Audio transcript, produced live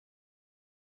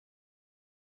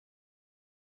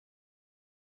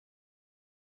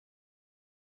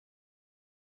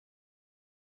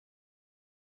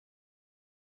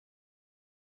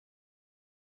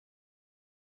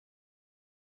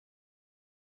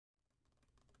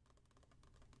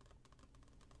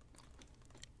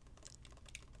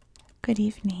Good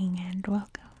evening and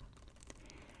welcome.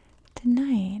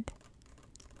 Tonight,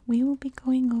 we will be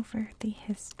going over the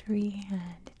history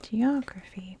and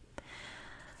geography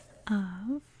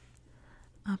of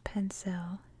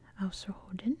Appenzell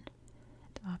Ausserrhoden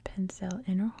and Appenzell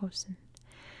Innerrhoden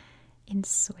in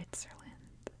Switzerland.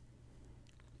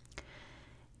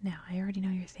 Now, I already know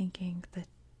you're thinking the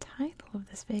title of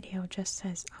this video just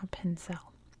says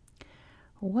Appenzell.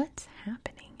 What's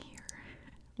happening here?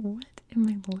 What am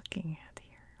I looking at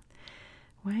here?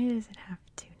 Why does it have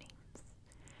two names?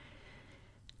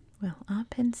 Well,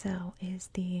 Appenzell is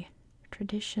the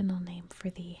traditional name for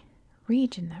the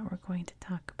region that we're going to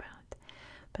talk about.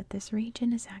 But this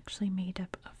region is actually made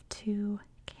up of two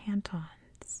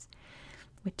cantons,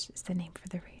 which is the name for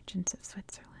the regions of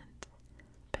Switzerland.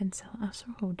 Appenzell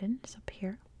Ausserrhoden is up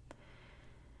here,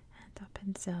 and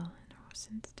Appenzell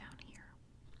Innerrhoden is down here.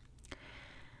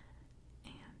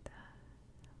 And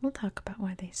we'll talk about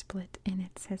why they split in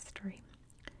its history.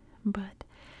 But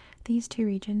these two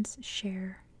regions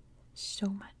share so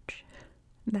much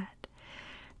that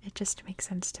it just makes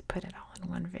sense to put it all in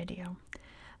one video.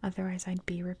 Otherwise, I'd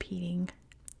be repeating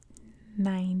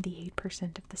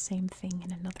 98% of the same thing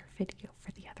in another video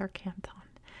for the other canton.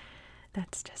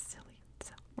 That's just silly.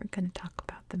 So we're going to talk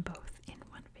about them both in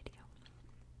one video.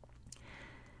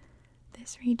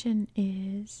 This region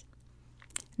is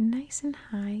nice and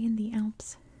high in the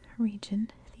Alps region.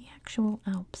 The actual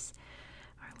Alps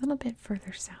are a little bit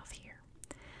further south here,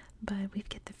 but we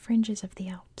get the fringes of the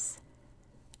Alps.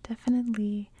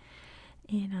 Definitely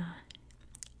in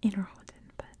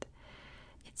Innerrhoden, but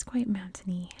it's quite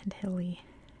mountainy and hilly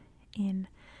in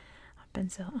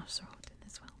Appenzell Ausserrhoden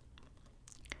as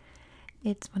well.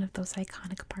 It's one of those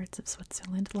iconic parts of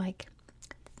Switzerland, like,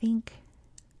 think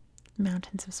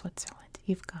mountains of Switzerland.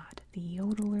 You've got the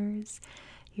yodelers,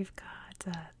 you've got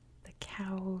the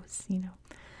cows,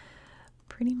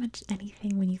 pretty much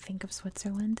anything when you think of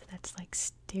Switzerland that's like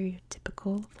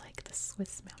stereotypical of like the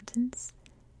Swiss mountains.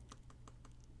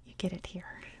 You get it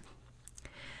here.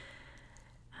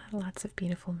 Lots of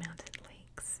beautiful mountain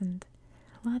lakes and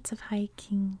lots of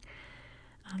hiking,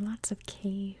 lots of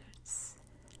caves.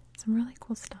 Some really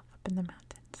cool stuff up in the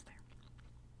mountains there.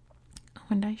 Oh,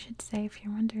 and I should say, if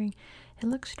you're wondering, it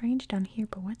looks strange down here,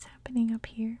 but what's happening up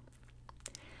here?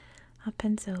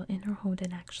 Appenzell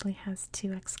Innerrhoden actually has two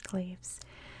exclaves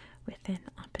within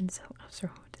Appenzell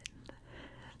Ausserrhoden.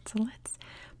 So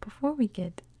before we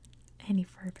get any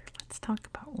further, let's talk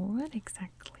about what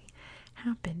exactly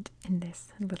happened in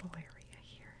this little area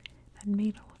here that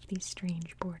made all of these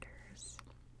strange borders.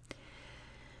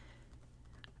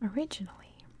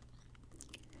 Originally,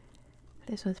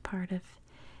 this was part of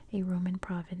a Roman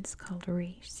province called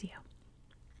Rhaetia.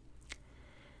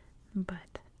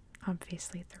 But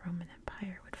obviously the Roman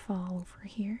Empire would fall over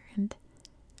here and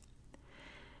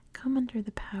come under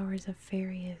the powers of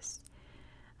various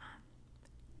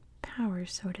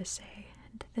powers, so to say.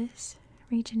 And this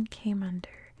region came under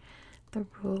the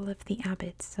rule of the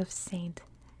abbots of St.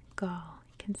 Gall.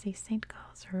 You can see St.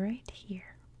 Gall's right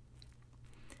here.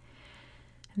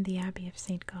 And the Abbey of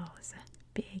St. Gall is a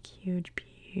big, huge,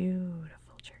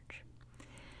 beautiful church.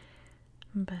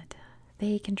 But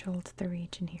they controlled the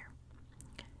region here.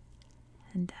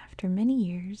 And after many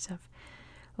years of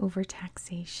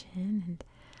overtaxation and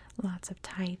lots of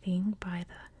tithing by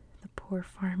the poor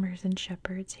farmers and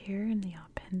shepherds here in the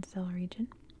Appenzell region,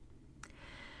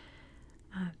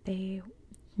 they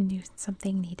knew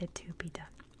something needed to be done.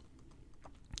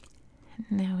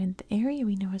 Now, in the area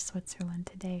we know as Switzerland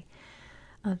today,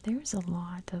 there's a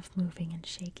lot of moving and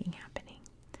shaking happening.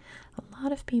 A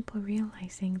lot of people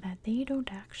realizing that they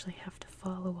don't actually have to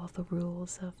follow all the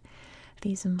rules of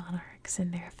these monarchs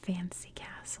and their fancy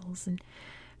castles in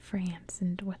France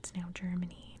and what's now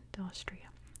Germany and Austria.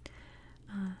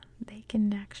 They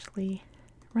can actually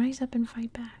rise up and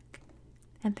fight back.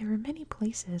 And there were many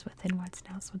places within what's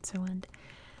now Switzerland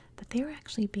that they were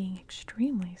actually being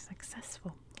extremely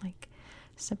successful, like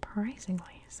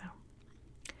surprisingly so.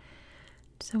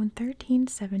 So in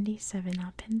 1377,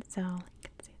 Appenzell, you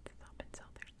can see it's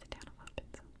Appenzell, there's the town of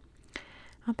Appenzell.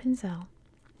 Appenzell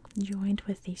joined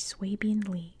with the Swabian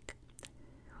League,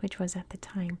 which was at the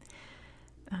time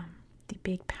the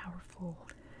big powerful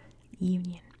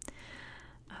union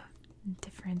of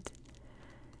different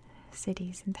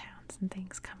cities and towns and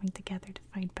things coming together to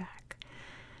fight back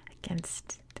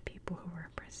against the people who were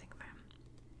oppressing them.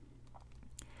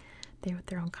 They wrote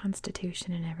their own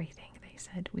constitution and everything. They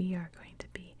said, we are going to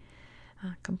be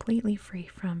completely free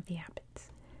from the abbots.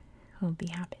 Well,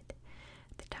 the abbot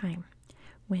at the time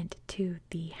went to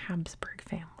the Habsburg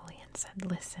family and said,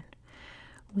 listen,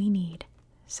 we need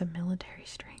some military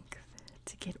strength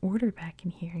to get order back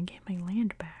in here and get my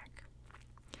land back.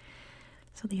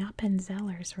 So the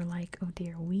Appenzellers were like, oh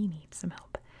dear, we need some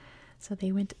help. So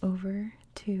they went over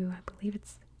to, I believe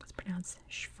it's pronounced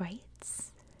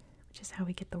Schweiz, which is how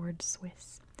we get the word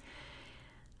Swiss.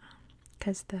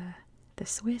 Because the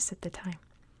Swiss at the time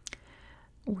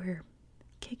were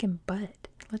kicking butt,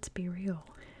 let's be real.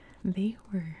 They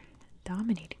were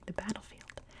dominating the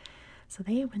battlefield. So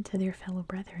they went to their fellow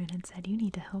brethren and said, you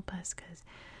need to help us because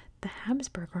the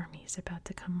Habsburg army is about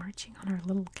to come marching on our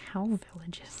little cow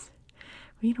villages.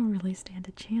 We don't really stand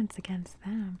a chance against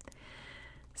them.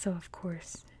 So, of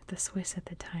course, the Swiss at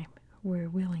the time were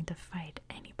willing to fight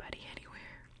anybody,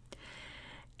 anywhere.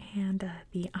 And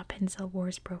the Appenzell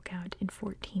Wars broke out in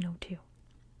 1402.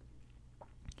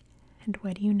 And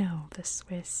what do you know? The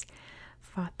Swiss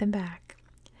fought them back.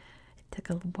 It took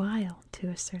a while to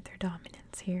assert their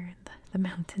dominance here in the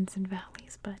mountains and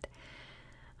valleys, but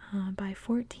by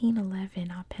 1411,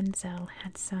 Appenzell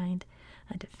had signed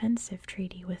a defensive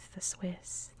treaty with the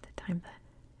Swiss. At the time,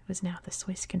 it was now the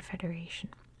Swiss Confederation,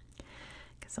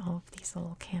 because all of these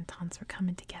little cantons were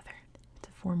coming together to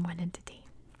form one entity.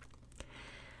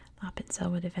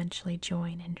 Appenzell would eventually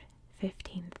join in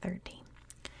 1513,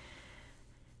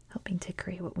 helping to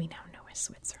create what we now know as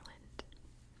Switzerland.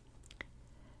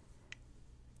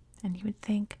 And you would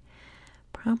think,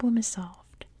 problem is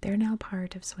solved. They're now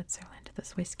part of Switzerland, the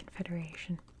Swiss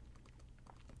Confederation.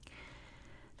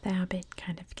 The abbot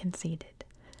kind of conceded.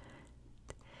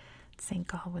 St.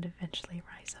 Gall would eventually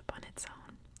rise up on its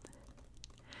own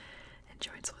and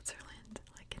join Switzerland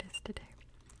like it is today.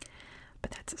 But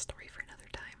that's a story for another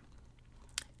time.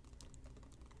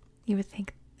 You would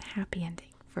think happy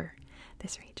ending for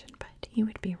this region, but you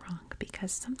would be wrong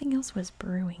because something else was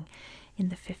brewing in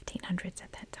the 1500s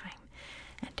at that time,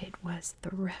 and it was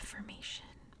the Reformation.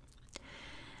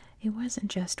 It wasn't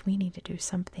just we need to do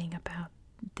something about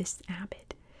this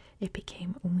abbot. It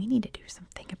became we need to do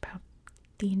something about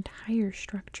the entire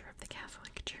structure of the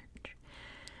Catholic Church.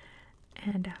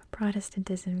 And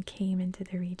Protestantism came into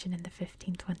the region in the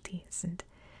 1520s and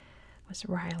was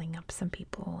riling up some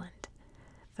people,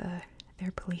 and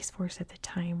their police force at the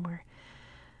time were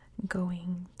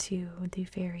going to do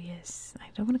various, I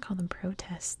don't want to call them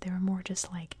protests, they were more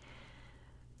just like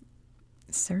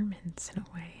sermons in a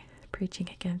way, preaching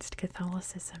against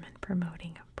Catholicism and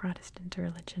promoting a Protestant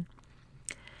religion.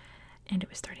 And it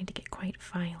was starting to get quite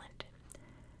violent.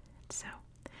 So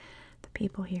the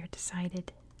people here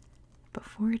decided,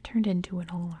 before it turned into an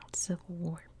all-out civil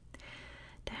war,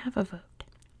 to have a vote.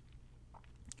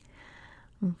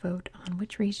 Vote on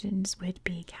which regions would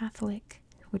be Catholic,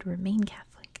 would remain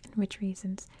Catholic, and which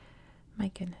regions, my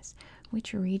goodness,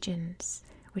 which regions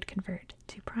would convert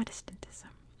to Protestantism.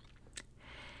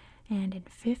 And in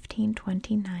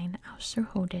 1529,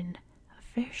 Ausserrhoden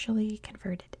officially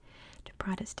converted to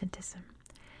Protestantism,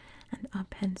 and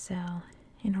Appenzell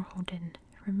Innerrhoden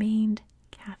remained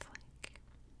Catholic.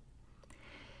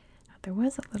 Now, there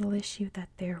was a little issue that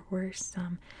there were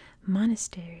some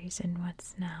monasteries in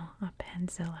what's now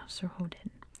Appenzell Ausserrhoden,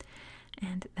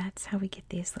 and that's how we get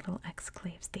these little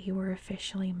exclaves. They were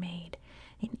officially made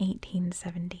in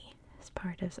 1870 as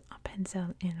part of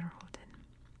Appenzell Innerrhoden.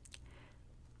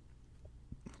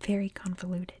 Very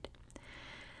convoluted.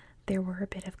 There were a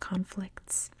bit of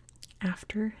conflicts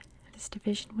after this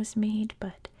division was made,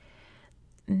 but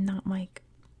not like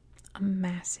a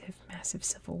massive, massive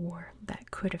civil war that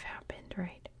could have happened,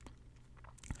 right?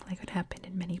 Like what happened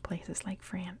in many places like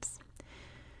France.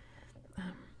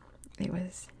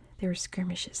 There were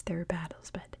skirmishes, there were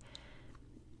battles, but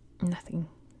nothing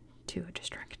too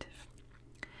destructive.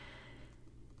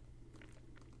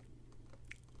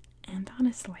 And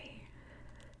honestly,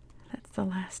 that's the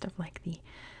last of like the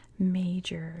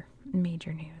major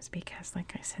news, because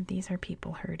like I said, these are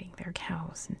people herding their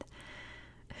cows and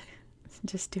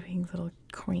just doing little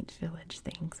quaint village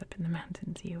things up in the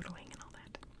mountains, yodeling and all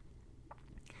that.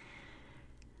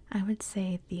 I would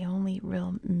say the only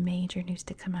real major news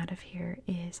to come out of here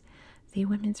is the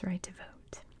women's right to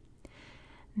vote.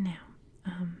 Now,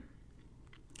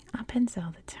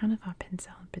 Appenzell, the town of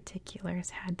Appenzell in particular, has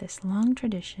had this long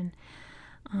tradition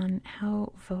on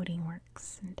how voting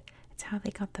works, and it's how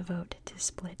they got the vote to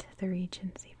split the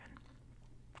regions even.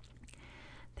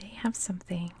 They have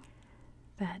something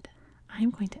that I'm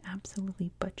going to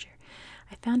absolutely butcher.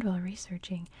 I found while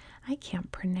researching, I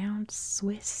can't pronounce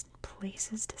Swiss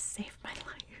places to save my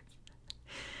life.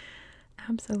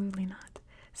 Absolutely not.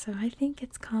 So I think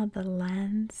it's called the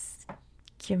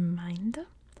Landsgemeinde.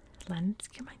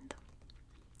 Landsgemeinde.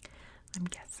 I'm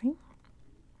guessing.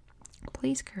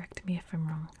 Please correct me if I'm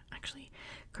wrong. Actually,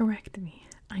 correct me.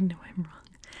 I know I'm wrong.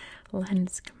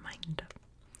 Landsgemeinde,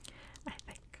 I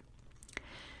think.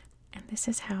 And this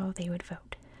is how they would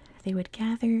vote. They would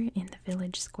gather in the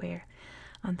village square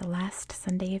on the last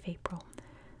Sunday of April.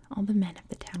 All the men of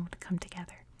the town would come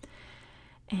together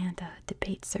and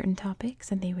debate certain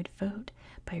topics, and they would vote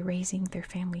by raising their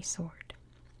family sword.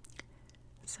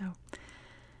 So,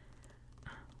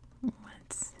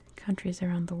 once countries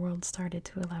around the world started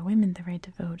to allow women the right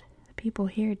to vote, the people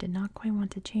here did not quite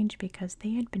want to change because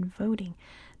they had been voting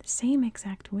the same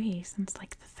exact way since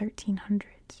like the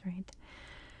 1300s, right?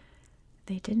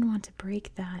 They didn't want to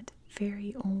break that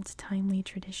very old, timely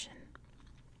tradition.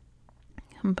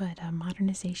 But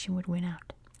modernization would win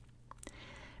out.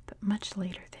 But much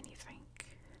later than you think.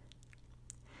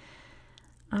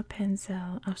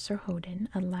 Appenzell Ausserrhoden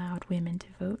allowed women to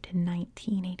vote in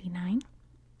 1989.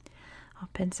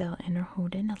 Appenzell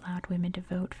Innerrhoden allowed women to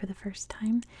vote for the first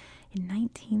time in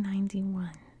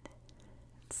 1991.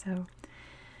 So,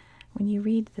 when you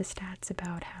read the stats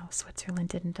about how Switzerland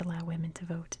didn't allow women to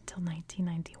vote until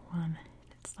 1991,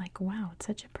 it's like, wow, it's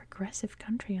such a progressive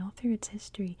country all through its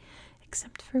history,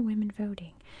 except for women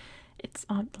voting. It's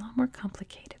a lot more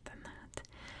complicated than that.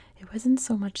 It wasn't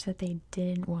so much that they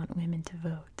didn't want women to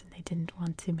vote, and they didn't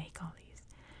want to make all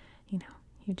these,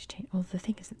 huge change. Well, the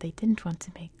thing is that they didn't want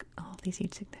to make all these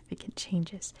huge significant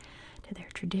changes to their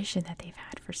tradition that they've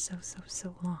had for so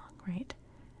long, right?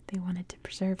 They wanted to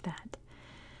preserve that.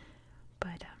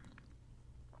 But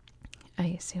I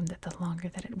assume that the longer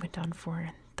that it went on for,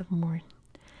 and the more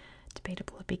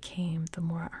debatable it became, the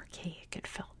more archaic it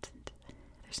felt. And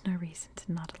there's no reason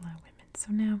to not allow women.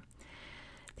 So now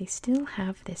they still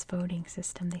have this voting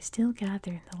system. They still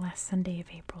gather in the last Sunday of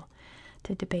April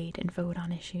to debate and vote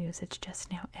on issues. It's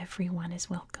just now everyone is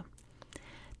welcome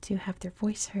to have their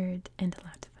voice heard and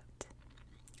allowed to vote,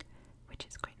 which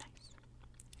is quite nice.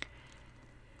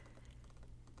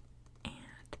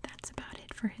 And that's about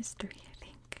it for history, I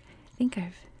think. I think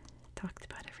I've talked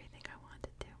about everything I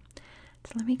wanted to.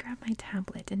 So let me grab my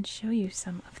tablet and show you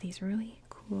some of these really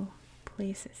cool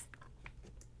places.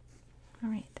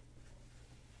 Alright.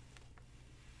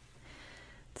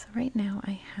 So right now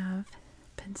I have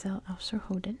Appenzell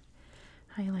Ausserrhoden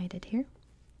highlighted here.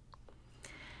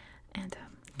 And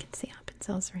you can see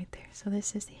Appenzell's right there. So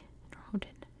this is the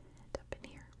Innerrhoden up in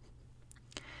here.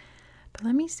 But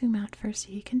let me zoom out first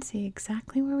so you can see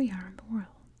exactly where we are in the world.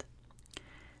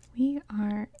 We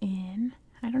are in,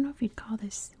 I don't know if you'd call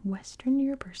this Western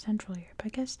Europe or Central Europe. I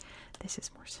guess this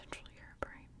is more Central Europe,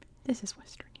 right? This is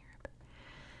Western Europe.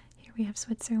 Here we have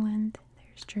Switzerland.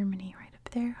 There's Germany right up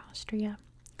there, Austria,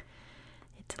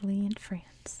 Italy, and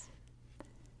France.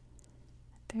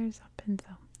 There's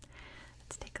Appenzell.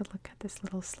 Let's take a look at this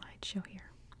little slideshow here.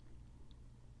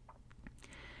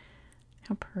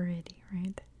 How pretty,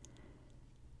 right?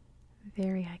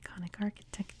 Very iconic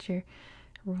architecture,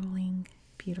 rolling,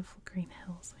 beautiful green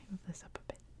hills. Let me move this up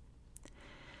a bit.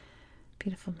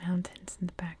 Beautiful mountains in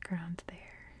the background there.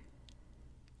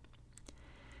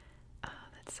 Oh,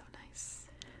 that's so nice.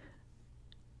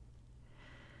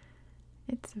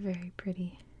 It's a very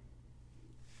pretty,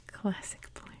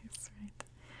 classic place, right?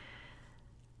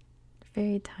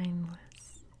 Very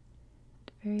timeless.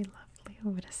 Very lovely. Oh,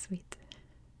 what a sweet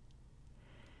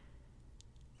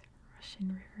Russian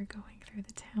river going through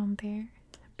the town there.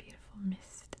 A beautiful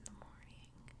mist in the morning.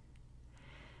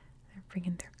 They're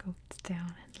bringing their goats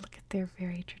down, and look at their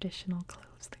very traditional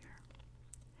clothes there.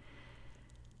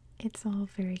 It's all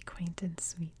very quaint and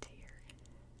sweet here.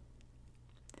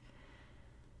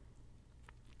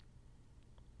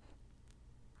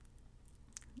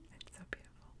 It's so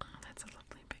beautiful. Oh, that's a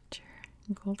lovely picture.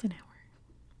 Golden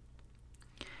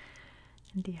hour.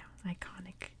 And yeah,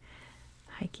 iconic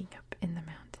hiking up in the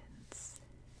mountains.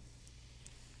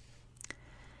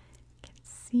 You can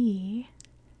see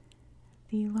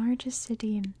the largest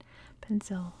city in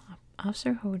Appenzell,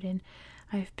 Ausserrhoden.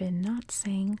 I've been not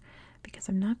saying because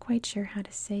I'm not quite sure how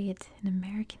to say it in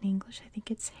American English. I think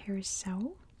it's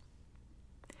Herisau.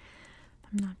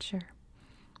 I'm not sure.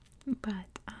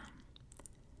 But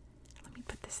let me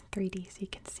put this in 3D so you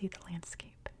can see the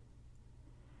landscape.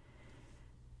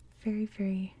 Very,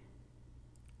 very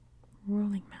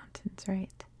rolling mountains,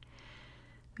 right?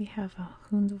 We have a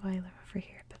Hundweiler over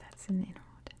here, but that's in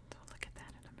Innerrhoden. So we'll look at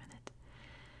that in a minute.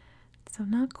 So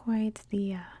not quite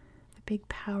the big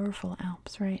powerful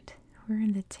Alps, right? We're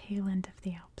in the tail end of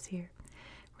the Alps here,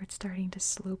 where it's starting to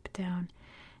slope down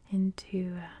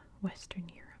into Western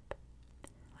Europe,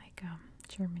 like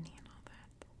Germany and all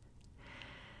that.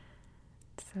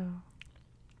 So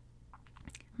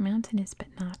mountainous, but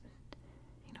not,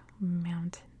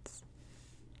 mountains.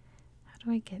 How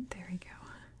do I get, there we go.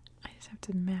 I just have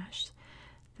to mash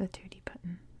the 2D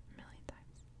button a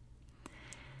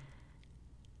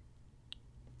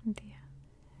And yeah,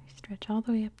 we stretch all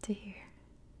the way up to here.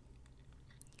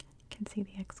 You can see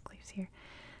the exclaves here.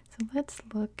 So let's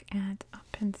look at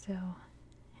Appenzell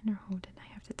Innerrhoden. I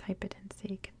have to type it in so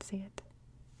you can see it.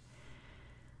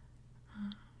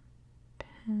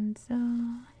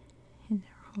 Appenzell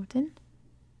Innerrhoden.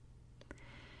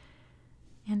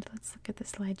 And let's look at the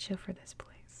slideshow for this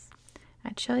place.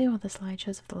 I'd show you all the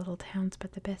slideshows of the little towns,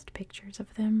 but the best pictures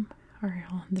of them are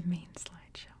on the main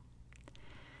slideshow.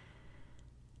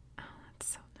 Oh, that's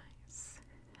so nice.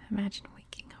 Imagine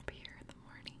waking up here in the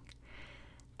morning,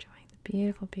 enjoying the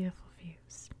beautiful, beautiful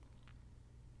views.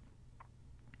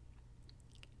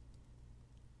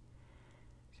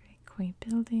 Very quaint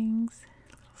buildings,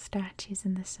 little statues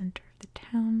in the center of the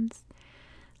towns,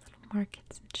 little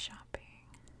markets and shopping,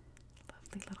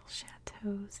 lovely little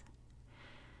chateaus,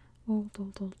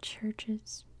 old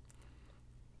churches.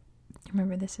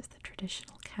 Remember, this is the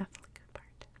traditional Catholic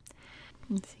part.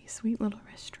 Let's see, a sweet little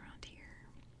restaurant here.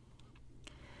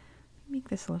 Make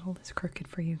this a little less crooked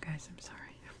for you guys, I'm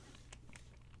sorry.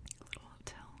 A little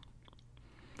hotel.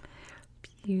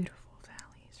 Beautiful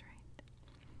valleys,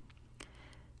 right?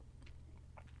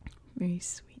 Very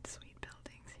sweet, sweet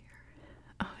buildings here.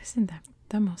 Oh, isn't that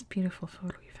the most beautiful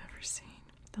photo you've ever seen?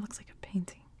 That looks like a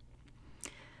painting.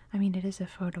 I mean, it is a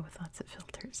photo with lots of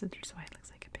filters, so that's why it looks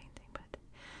like a painting, but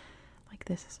like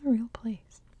this is a real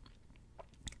place.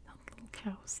 The little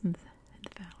cows in the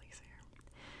valleys here.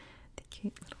 The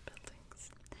cute little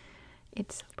buildings.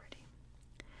 It's so pretty.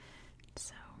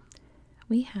 So,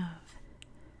 we have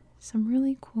some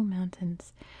really cool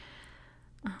mountains.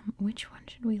 Which one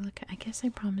should we look at? I guess I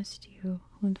promised you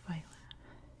Lundweiler.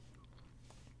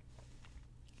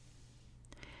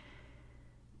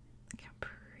 Look how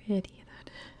pretty that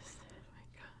is. Oh my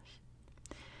gosh.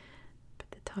 Up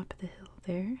at the top of the hill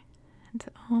there. It's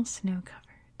all snow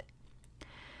covered.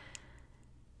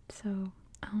 So,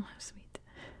 oh how sweet.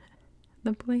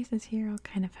 The places here all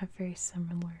kind of have very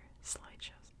similar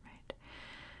slideshows, right?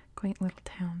 Quaint little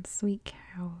towns, sweet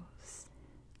cows,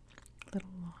 little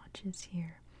lodges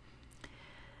here.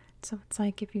 So it's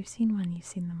like if you've seen one, you've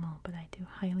seen them all, but I do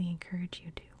highly encourage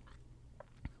you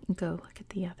to go look at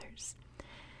the others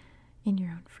in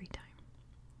your own free time.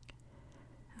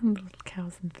 And the little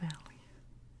cows in the valley.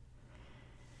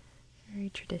 Very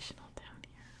traditional down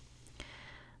here.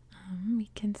 We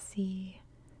can see,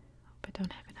 oh, I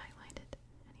don't have it highlighted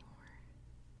anymore.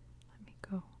 Let me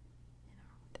go.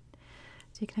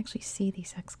 So you can actually see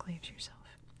these exclaves yourself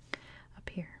up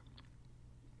here.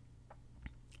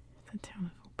 The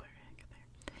town of Obereg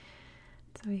there.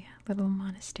 So yeah, little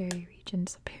monastery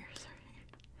regions up here,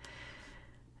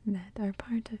 that are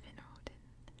part of Innerrhoden,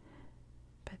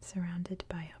 but surrounded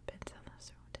by Appenzell.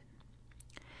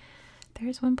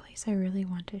 There's one place I really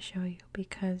want to show you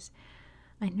because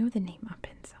I know the name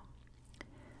Appenzell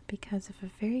because of a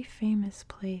very famous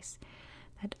place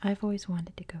that I've always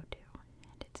wanted to go to,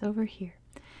 and it's over here.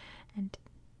 And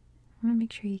I'm gonna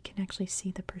make sure you can actually see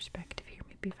the perspective here.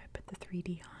 Maybe if I put the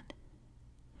 3D on.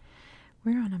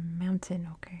 We're on a mountain,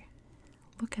 okay?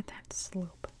 Look at that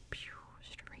slope. Pew,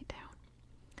 straight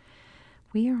down.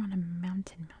 We are on a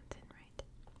mountain, right?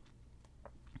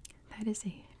 That is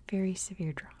a very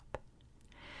severe drop.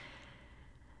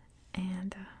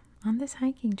 And on this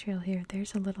hiking trail here,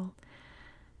 there's a little,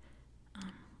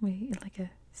 like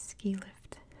a ski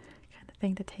lift kind of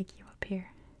thing to take you up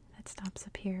here. That stops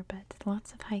up here, but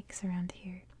lots of hikes around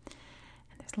here.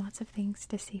 And there's lots of things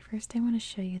to see. First, I want to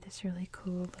show you this really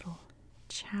cool little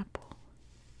chapel.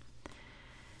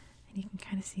 And you can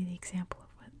kind of see the example of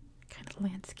what kind of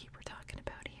landscape we're talking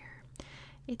about here.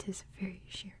 It is a very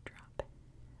sheer drop.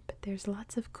 But there's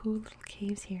lots of cool little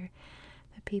caves here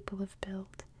that people have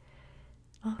built.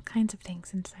 All kinds of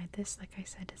things inside this. Like I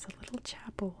said, it's a little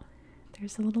chapel.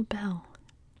 There's a little bell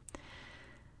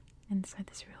inside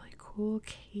this really cool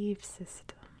cave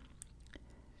system.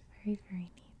 Very,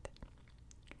 very neat.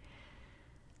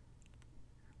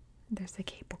 There's a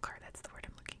cable car, that's the word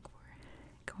I'm looking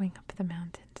for, going up the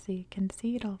mountain so you can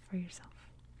see it all for yourself.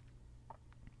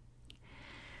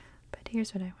 But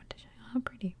here's what I want to show you. How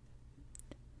pretty.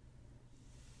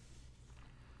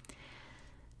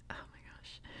 Oh my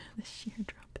gosh, the sheer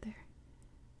drop there.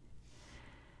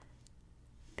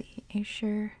 The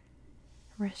Asher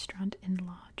Restaurant and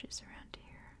Lodge is around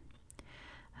here.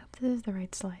 I hope this is the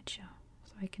right slideshow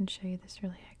so I can show you this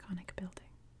really iconic building.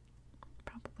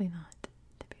 Probably not,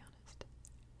 to be honest.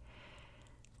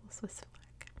 Little Swiss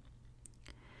flag.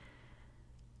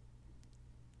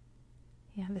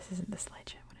 Yeah, this isn't the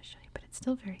slideshow I want to show you, but it's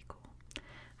still very cool.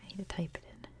 I need to type it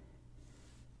in.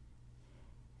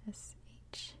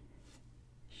 S-H.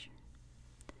 Sure.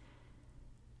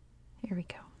 Here we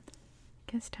go.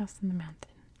 guest house on the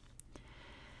mountain.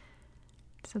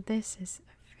 So this is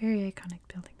a very iconic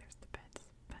building. There's the beds,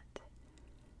 but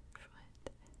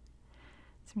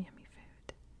some yummy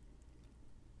food.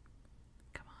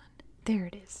 Come on. There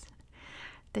it is.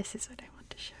 This is what I want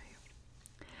to show you.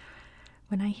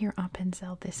 When I hear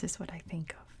Appenzell, this is what I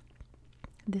think of.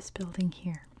 This building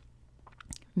here,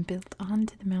 built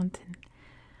onto the mountain.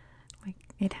 Like,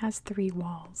 it has 3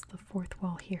 walls. The 4th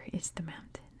wall here is the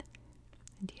mountain.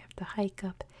 And you have to hike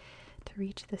up to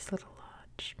reach this little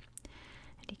lodge.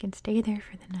 And you can stay there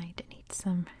for the night and eat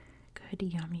some good,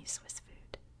 yummy Swiss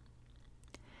food.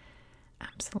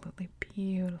 Absolutely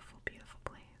beautiful, beautiful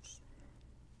place.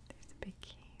 There's a big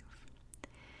cave.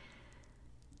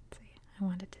 So yeah, I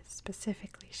wanted to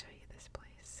specifically show you this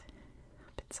place.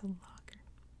 Appenzell Lager.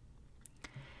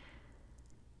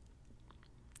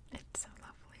 It's so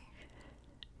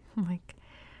lovely. Like,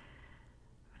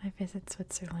 when I visit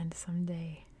Switzerland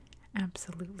someday,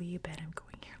 absolutely you bet I'm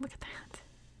going here. Look at that.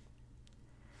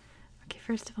 Okay,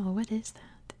 first of all, what is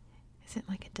that? Is it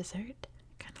like a dessert?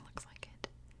 It kind of looks like it.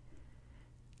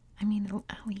 I mean,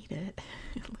 I'll eat it.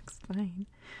 It looks fine.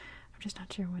 I'm just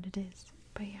not sure what it is.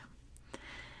 But yeah,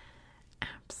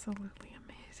 absolutely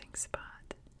amazing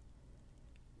spot.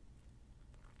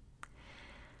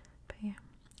 But yeah,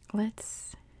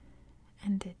 let's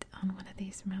end it on one of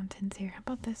these mountains here. How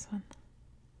about this one?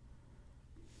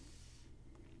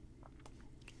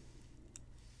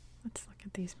 Let's look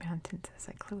at these mountains as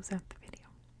I close out the video.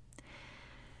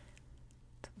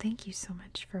 So thank you so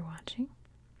much for watching.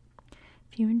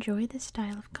 If you enjoy this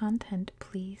style of content,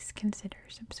 please consider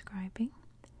subscribing.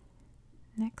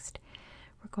 Next,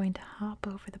 we're going to hop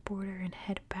over the border and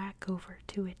head back over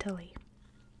to Italy.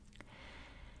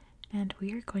 And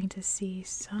we are going to see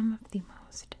some of the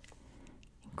most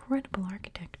incredible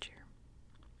architecture.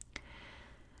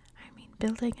 I mean,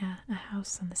 building a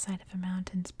house on the side of a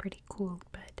mountain is pretty cool,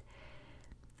 but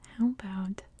how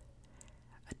about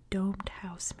a domed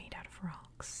house made out of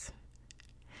rocks?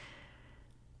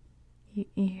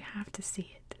 You have to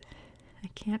see it. I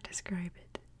can't describe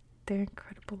it. They're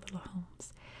incredible little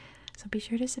homes. So be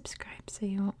sure to subscribe so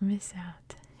you won't miss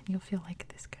out and you'll feel like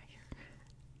this guy here.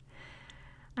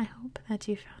 I hope that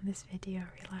you found this video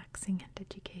relaxing and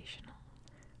educational.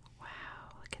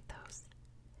 Wow, look at those.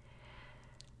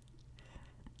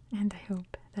 And I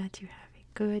hope that you have a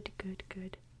good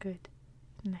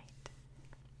night.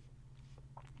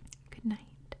 Good night.